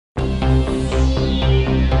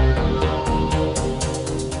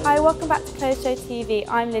Hello, welcome back to Clothes Show TV.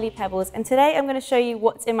 I'm Lily Pebbles, and today I'm going to show you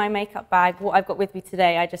what's in my makeup bag, what I've got with me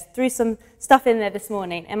today. I just threw some stuff in there this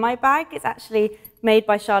morning, and my bag is actually made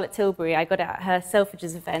by Charlotte Tilbury. I got it at her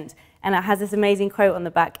Selfridges event, and it has this amazing quote on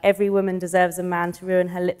the back: "Every woman deserves a man to ruin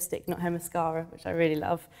her lipstick, not her mascara," which I really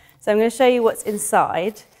love. So I'm going to show you what's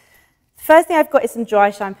inside. First thing I've got is some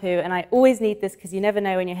dry shampoo, and I always need this because you never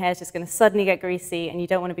know when your hair's just going to suddenly get greasy and you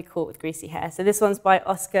don't want to be caught with greasy hair. So this one's by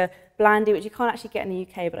Blandi, which you can't actually get in the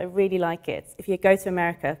UK, but I really like it. If you go to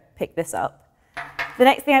America, pick this up. The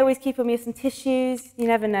next thing I always keep on me is some tissues. You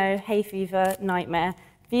never know, hay fever, nightmare.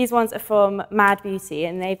 These ones are from Mad Beauty,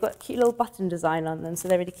 and they've got a cute little button design on them, so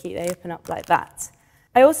they're really cute. They open up like that.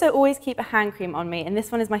 I also always keep a hand cream on me, and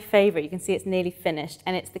this one is my favourite. You can see it's nearly finished,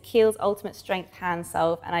 and it's the Kiehl's Ultimate Strength Hand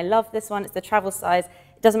Salve, and I love this one. It's the travel size.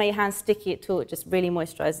 It doesn't make your hands sticky at all. It just really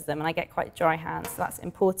moisturises them, and I get quite dry hands, so that's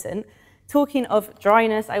important. Talking of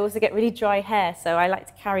dryness, I also get really dry hair, so I like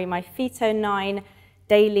to carry my Phyto 9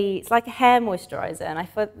 daily. It's like a hair moisturiser, and I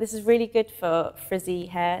thought this is really good for frizzy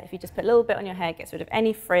hair. If you just put a little bit on your hair, it gets rid of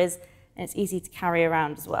any frizz, and it's easy to carry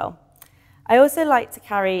around as well. I also like to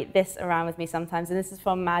carry this around with me sometimes, and this is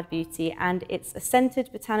from Mad Beauty, and it's a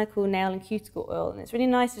scented botanical nail and cuticle oil, and it's really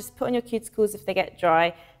nice to just put on your cuticles if they get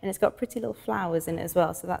dry, and it's got pretty little flowers in it as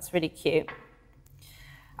well, so that's really cute.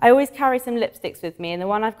 I always carry some lipsticks with me, and the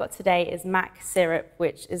one I've got today is MAC Syrup,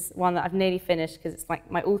 which is one that I've nearly finished because it's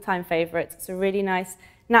like my all-time favourite. It's a really nice,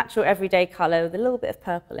 natural, everyday colour with a little bit of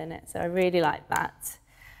purple in it, so I really like that.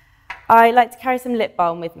 I like to carry some lip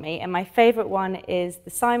balm with me, and my favourite one is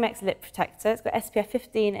the Cymex Lip Protector. It's got SPF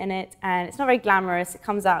 15 in it, and it's not very glamorous. It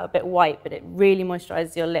comes out a bit white, but it really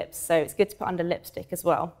moisturises your lips, so it's good to put under lipstick as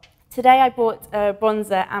well. Today I bought a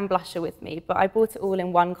bronzer and blusher with me, but I bought it all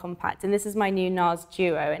in one compact, and this is my new Nars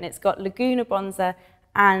Duo, and it's got Laguna bronzer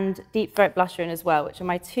and Deep Throat blusher in as well, which are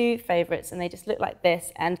my two favourites, and they just look like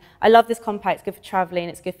this. And I love this compact. It's good for travelling,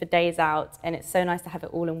 it's good for days out, and it's so nice to have it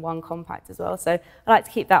all in one compact as well. So I like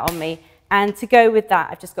to keep that on me. And to go with that,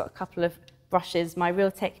 I've just got a couple of brushes, my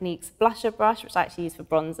Real Techniques blusher brush, which I actually use for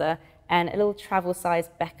bronzer, and a little travel size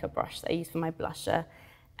Becca brush that I use for my blusher.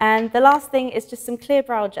 And the last thing is just some clear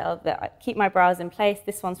brow gel that I keep my brows in place.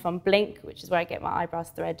 This one's from Blink, which is where I get my eyebrows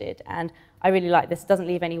threaded, and I really like this. It doesn't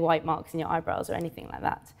leave any white marks in your eyebrows or anything like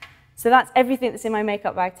that. So that's everything that's in my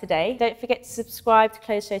makeup bag today. Don't forget to subscribe to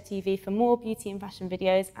Clothes Show TV for more beauty and fashion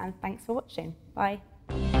videos, and thanks for watching. Bye.